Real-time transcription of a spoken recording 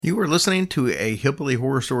You are listening to a Hillbilly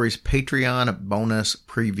Horror Stories Patreon bonus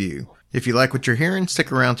preview. If you like what you're hearing,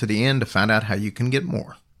 stick around to the end to find out how you can get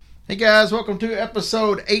more. Hey guys, welcome to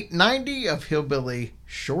episode 890 of Hillbilly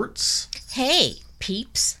Shorts. Hey,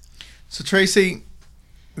 peeps. So Tracy,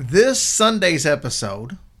 this Sunday's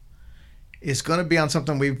episode is going to be on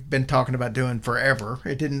something we've been talking about doing forever.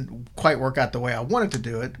 It didn't quite work out the way I wanted to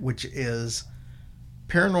do it, which is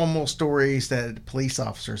paranormal stories that police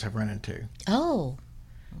officers have run into. Oh,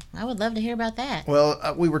 I would love to hear about that.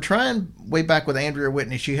 Well, we were trying way back with Andrea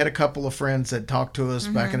Whitney. She had a couple of friends that talked to us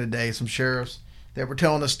back in the day, some sheriffs that were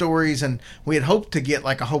telling us stories, and we had hoped to get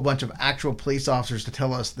like a whole bunch of actual police officers to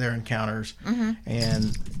tell us their encounters.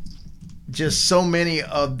 And just so many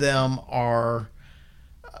of them are,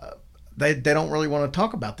 they don't really want to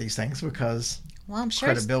talk about these things because I'm sure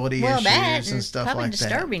credibility issues and stuff probably like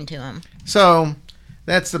disturbing to them. So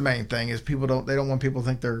that's the main thing is they don't want people to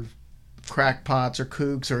think they're crackpots or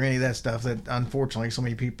kooks or any of that stuff that unfortunately so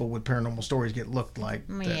many people with paranormal stories get looked like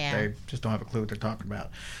that they just don't have a clue what they're talking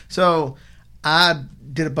about. So I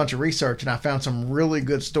did a bunch of research and I found some really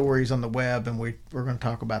good stories on the web, and we're going to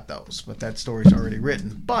talk about those, but that story's already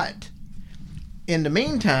written. But in the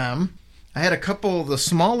meantime, I had a couple of the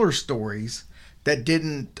smaller stories that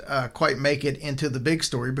didn't quite make it into the big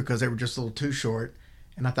story because they were just a little too short,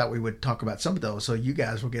 and I thought we would talk about some of those so you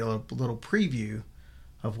guys will get a little preview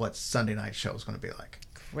of what Sunday night show is going to be like.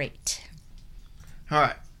 Great. All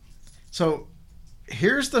right. So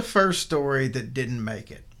here's the first story that didn't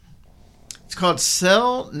make it. It's called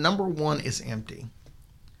Cell Number 1 is Empty.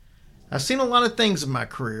 I've seen a lot of things in my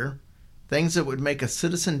career, things that would make a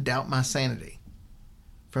citizen doubt my sanity.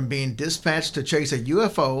 From being dispatched to chase a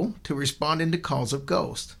UFO to responding to calls of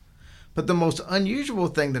ghosts. But the most unusual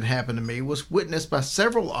thing that happened to me was witnessed by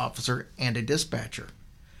several officers and a dispatcher.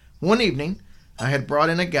 One evening, I had brought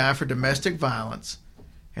in a guy for domestic violence,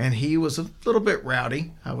 and he was a little bit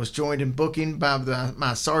rowdy. I was joined in booking by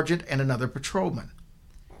my sergeant and another patrolman.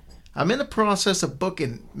 I'm in the process of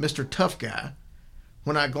booking Mr. Tough Guy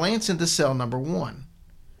when I glance into cell number 1.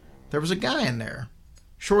 There was a guy in there,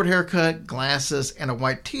 short haircut, glasses, and a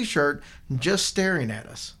white t-shirt, just staring at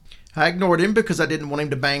us. I ignored him because I didn't want him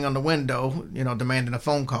to bang on the window, demanding a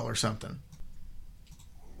phone call or something.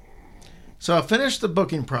 So I finished the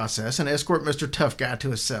booking process and escort Mr. Tough Guy to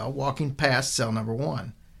his cell, walking past cell number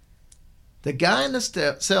 1. The guy in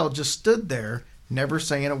the cell just stood there, never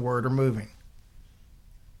saying a word or moving.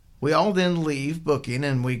 We all then leave booking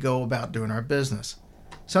and we go about doing our business.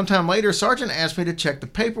 Sometime later, Sergeant asked me to check the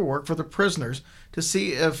paperwork for the prisoners to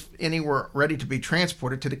see if any were ready to be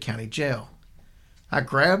transported to the county jail. I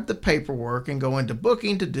grab the paperwork and go into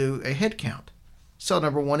booking to do a head count. Cell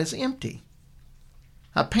number 1 is empty.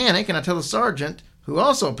 I panic and I tell the sergeant, who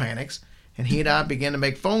also panics, and he and I begin to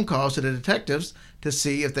make phone calls to the detectives to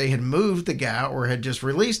see if they had moved the guy or had just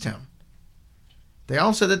released him. They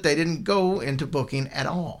all said that they didn't go into booking at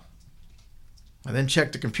all. I then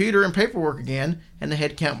checked the computer and paperwork again, and the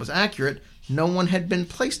head count was accurate. No one had been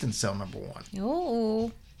placed in cell number 1.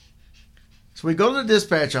 Oh. So we go to the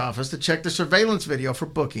dispatch office to check the surveillance video for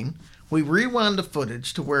booking. We rewind the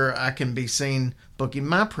footage to where I can be seen booking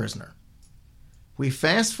my prisoner. We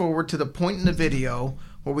fast forward to the point in the video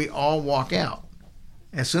where we all walk out.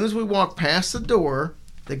 As soon as we walk past the door,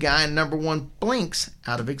 the guy in number 1 blinks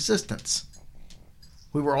out of existence.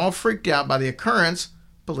 We were all freaked out by the occurrence,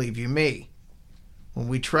 believe you me. When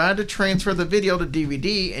we tried to transfer the video to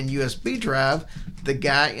DVD and USB drive, the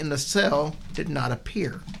guy in the cell did not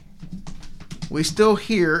appear. We still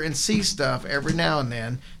hear and see stuff every now and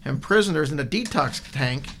then, and prisoners in the detox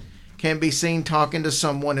tank can be seen talking to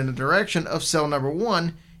someone in the direction of cell number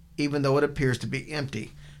 1, even though it appears to be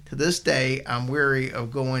empty. To this day, I'm weary of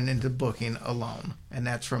going into booking alone. And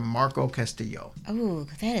that's from Marco Castillo. Oh,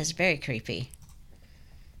 that is very creepy.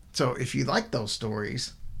 So if you like those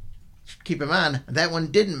stories, keep in mind, that one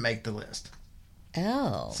didn't make the list.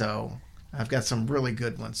 Oh. So I've got some really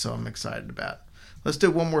good ones, so I'm excited about. Let's do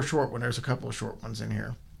one more short one. There's a couple of short ones in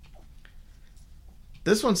here.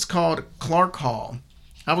 This one's called Clark Hall.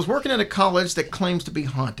 I was working at a college that claims to be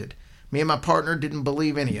haunted. Me and my partner didn't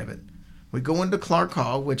believe any of it. We go into Clark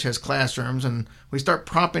Hall, which has classrooms, and we start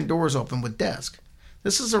propping doors open with desks.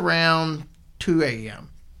 This is around 2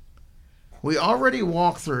 a.m. We already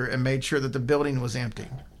walked through and made sure that the building was empty.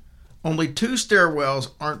 Only 2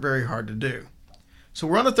 stairwells aren't very hard to do. So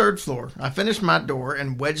we're on the 3rd floor. I finished my door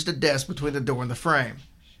and wedged a desk between the door and the frame.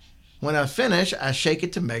 When I finish, I shake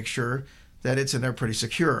it to make sure that it's in there pretty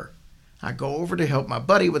secure. I go over to help my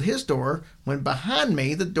buddy with his door when behind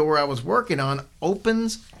me, the door I was working on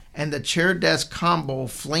opens and the chair desk combo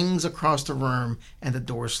flings across the room and the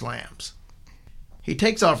door slams. He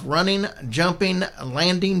takes off running, jumping,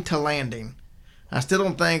 landing to landing. I still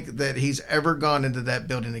don't think that he's ever gone into that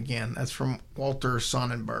building again. That's from Walter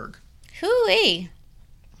Sonnenberg. Hooey.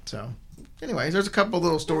 So, anyways, there's a couple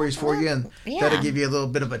little stories for you, and that'll give you a little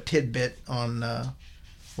bit of a tidbit on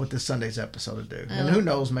what this Sunday's episode will do. And who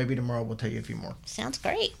knows, maybe tomorrow we'll tell you a few more. Sounds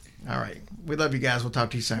great. All right. We love you guys. We'll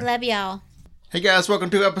talk to you soon. Love y'all. Hey, guys.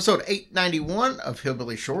 Welcome to episode 891 of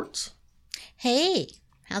Hillbilly Shorts. Hey,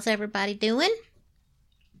 how's everybody doing?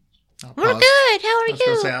 We're good. How are you? I was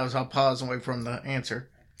going to say, I'll pause and wait for him to answer.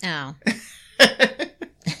 Oh.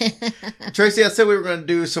 Tracy, I said we were going to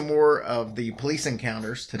do some more of the police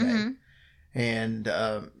encounters today. Mm-hmm. And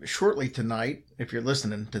shortly tonight, if you're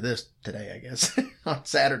listening to this today, I guess, on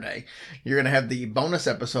Saturday, you're going to have the bonus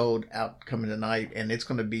episode out coming tonight. And it's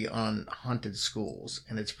going to be on haunted schools.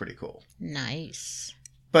 And it's pretty cool. Nice.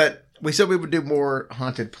 But we said we would do more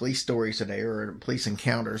haunted police stories today, or police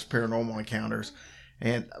encounters, paranormal encounters.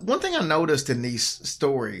 And one thing I noticed in these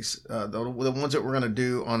stories, the ones that we're going to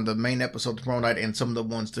do on the main episode tomorrow night and some of the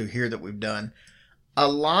ones through here that we've done, a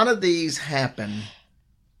lot of these happen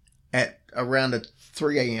at around the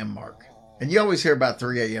 3 a.m. mark. And you always hear about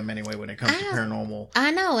 3 a.m. anyway when it comes to paranormal. I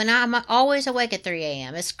know, and I'm always awake at 3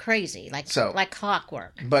 a.m. It's crazy, like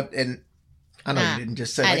clockwork. But, and I know you didn't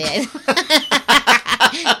just say that.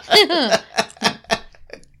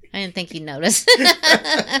 I didn't think you'd notice.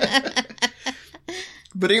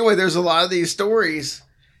 But anyway, there's a lot of these stories.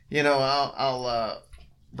 You know, I'll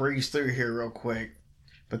breeze through here real quick.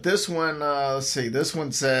 But this one, let's see. This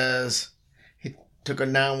one says he took a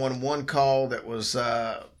 911 call that was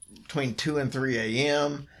between 2 and 3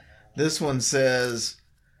 a.m. This one says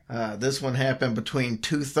this one happened between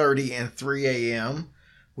 2:30 and 3 a.m.,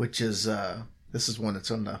 which is, this is one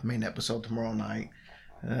that's on the main episode tomorrow night.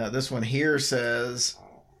 This one here says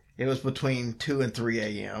it was between 2 and 3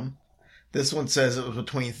 a.m. This one says it was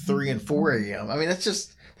between 3 and 4 a.m. I mean, it's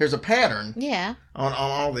just, there's a pattern on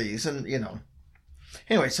all these. And, you know.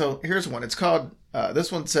 Anyway, so here's one. It's called, this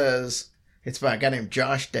one says, it's by a guy named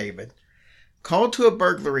Josh David. Called to a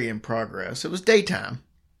burglary in progress. It was daytime.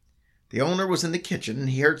 The owner was in the kitchen and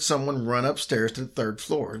he heard someone run upstairs to the third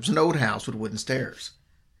floor. It was an old house with wooden stairs.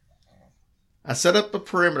 I set up a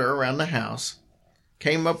perimeter around the house,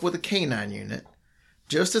 came up with a K9 unit.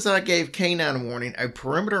 Just as I gave K9 warning, a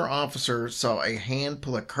perimeter officer saw a hand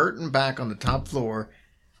pull a curtain back on the top floor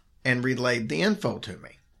and relayed the info to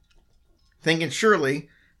me. Thinking surely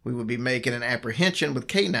we would be making an apprehension with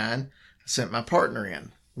K9, I sent my partner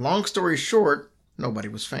in. Long story short, nobody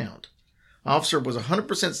was found. Officer was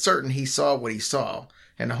 100% certain he saw what he saw,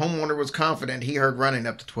 and the homeowner was confident he heard running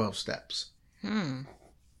up to 12 steps.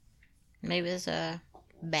 Maybe it's a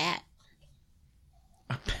bat.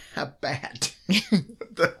 A bat.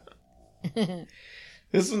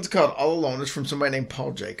 This one's called All Alone. It's from somebody named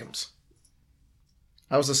Paul Jacobs.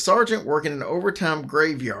 I was a sergeant working an overtime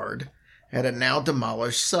graveyard at a now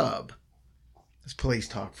demolished sub. It's police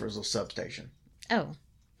talk for his little substation. Oh.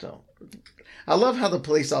 So, I love how the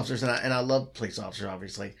police officers, and I love police officers,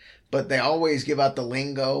 obviously, but they always give out the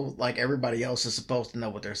lingo like everybody else is supposed to know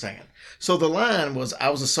what they're saying. So the line was, I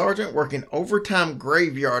was a sergeant working overtime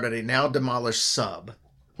graveyard at a now demolished sub,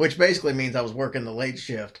 which basically means I was working the late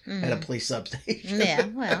shift at a police substation. Yeah,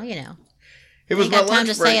 well, you know. It was my lunch break. Time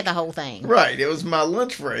to say the whole thing. Right, it was my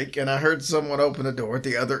lunch break, and I heard someone open the door at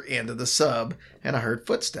the other end of the sub, and I heard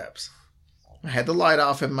footsteps. I had the light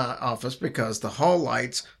off in my office because the hall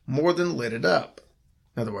lights more than lit it up.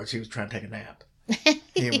 In other words, he was trying to take a nap. He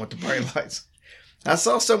didn't want the bright lights. I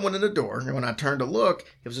saw someone in the door, and when I turned to look,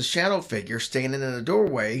 it was a shadow figure standing in the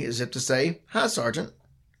doorway as if to say, "Hi, Sergeant."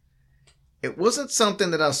 It wasn't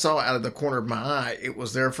something that I saw out of the corner of my eye. It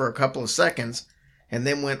was there for a couple of seconds and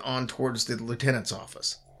then went on towards the lieutenant's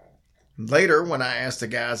office. Later, when I asked the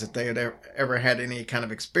guys if they had ever had any kind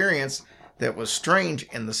of experience that was strange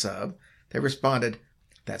in the sub, they responded,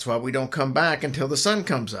 "That's why we don't come back until the sun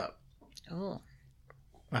comes up." Oh.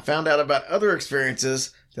 I found out about other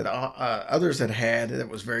experiences that others had had that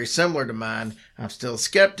was very similar to mine. I'm still a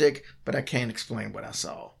skeptic, but I can't explain what I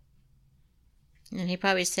saw. And he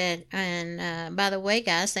probably said, and by the way,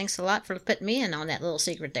 guys, thanks a lot for putting me in on that little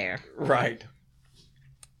secret there. Right.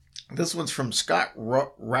 This one's from Scott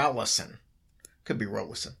Rowlison. Could be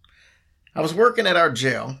Rollison. I was working at our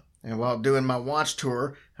jail, and while doing my watch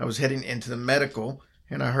tour, I was heading into the medical,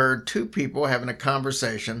 and I heard two people having a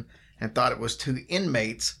conversation and thought it was two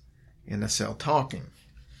inmates in the cell talking.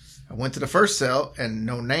 I went to the first cell, and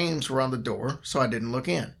no names were on the door, so I didn't look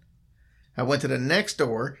in. I went to the next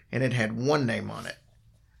door, and it had one name on it.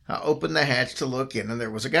 I opened the hatch to look in, and there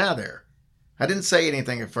was a guy there. I didn't say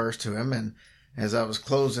anything at first to him, and as I was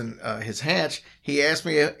closing his hatch, he asked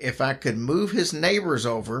me if I could move his neighbors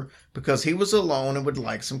over because he was alone and would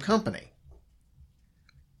like some company.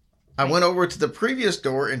 I went over to the previous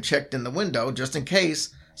door and checked in the window just in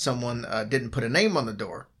case someone didn't put a name on the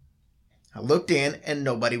door. I looked in and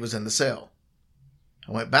nobody was in the cell.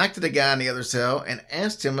 I went back to the guy in the other cell and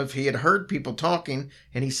asked him if he had heard people talking,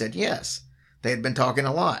 and he said yes. They had been talking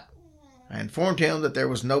a lot. I informed him that there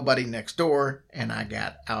was nobody next door, and I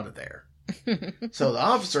got out of there. So the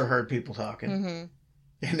officer heard people talking, Mm-hmm.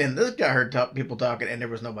 and then this guy heard people talking, and there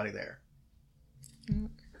was nobody there.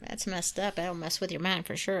 That's messed up. That'll mess with your mind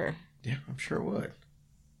for sure. Yeah, I'm sure it would.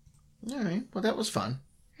 All right. Well, that was fun.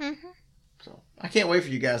 Mm-hmm. So I can't wait for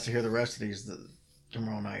you guys to hear the rest of these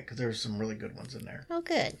tomorrow night because there's some really good ones in there. Oh,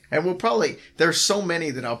 good. And there's so many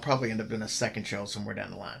that I'll probably end up doing a second show somewhere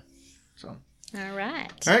down the line. So. All right.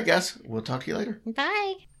 All right, guys. We'll talk to you later.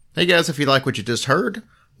 Bye. Hey, guys, if you like what you just heard,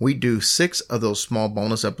 we do 6 of those small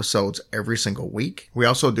bonus episodes every single week. We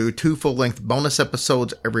also do 2 full-length bonus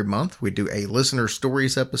episodes every month. We do a listener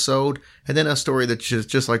stories episode and then a story that's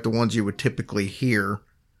just like the ones you would typically hear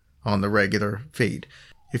on the regular feed.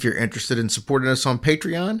 If you're interested in supporting us on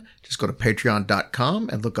Patreon, just go to patreon.com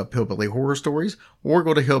and look up Hillbilly Horror Stories, or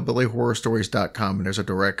go to hillbillyhorrorstories.com and there's a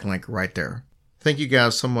direct link right there. Thank you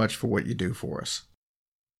guys so much for what you do for us.